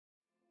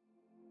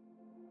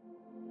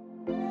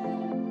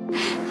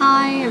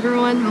Hi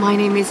everyone, my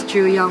name is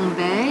Joo Young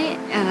Bae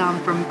and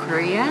I'm from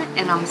Korea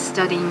and I'm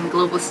studying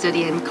Global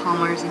Study and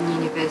Commerce in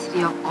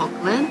University of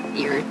Auckland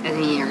year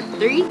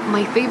 3.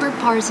 My favorite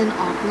parts in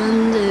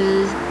Auckland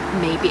is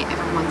maybe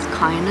everyone's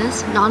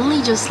kindness. Not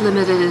only just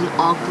limited in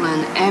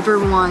Auckland,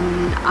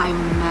 everyone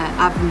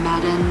I've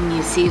met in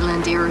New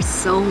Zealand, they are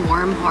so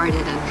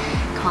warm-hearted and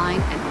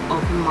kind and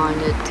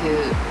open-minded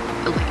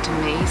to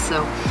me.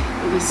 So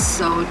it was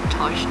so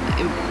touched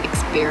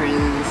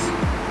experience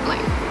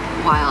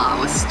while I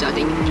was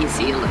studying in New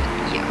Zealand.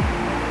 Yeah.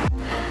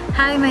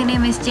 Hi, my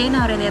name is Jane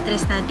Aurelia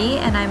Trisnadi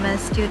and I'm a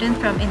student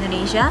from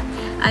Indonesia.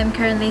 I'm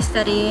currently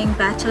studying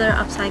Bachelor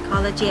of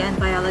Psychology and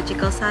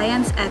Biological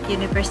Science at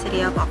University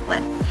of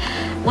Auckland.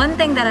 One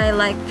thing that I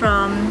like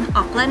from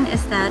Auckland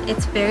is that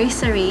it's very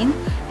serene.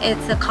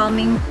 It's a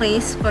calming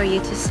place for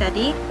you to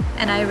study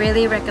and I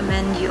really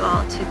recommend you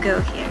all to go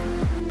here.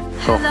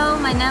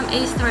 Hello, my name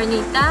is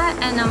Renita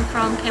and I'm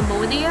from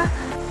Cambodia.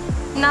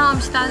 Now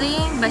I'm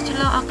studying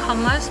Bachelor of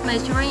Commerce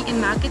majoring in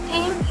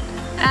marketing,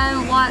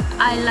 and what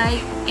I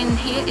like in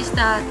here is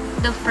that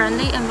the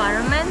friendly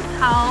environment,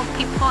 how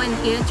people in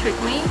here treat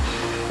me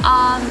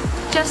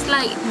just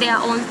like their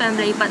own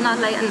family but not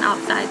like an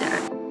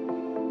outsider.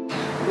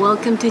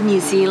 Welcome to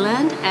New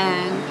Zealand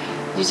and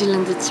New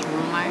Zealand은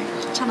정말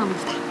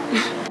추천합니다.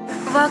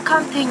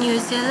 Welcome to New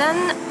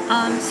Zealand.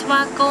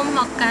 Swakom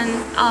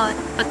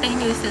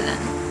New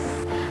Zealand.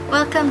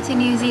 Welcome to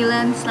New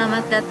Zealand.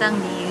 Selamat datang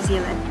di New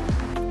Zealand.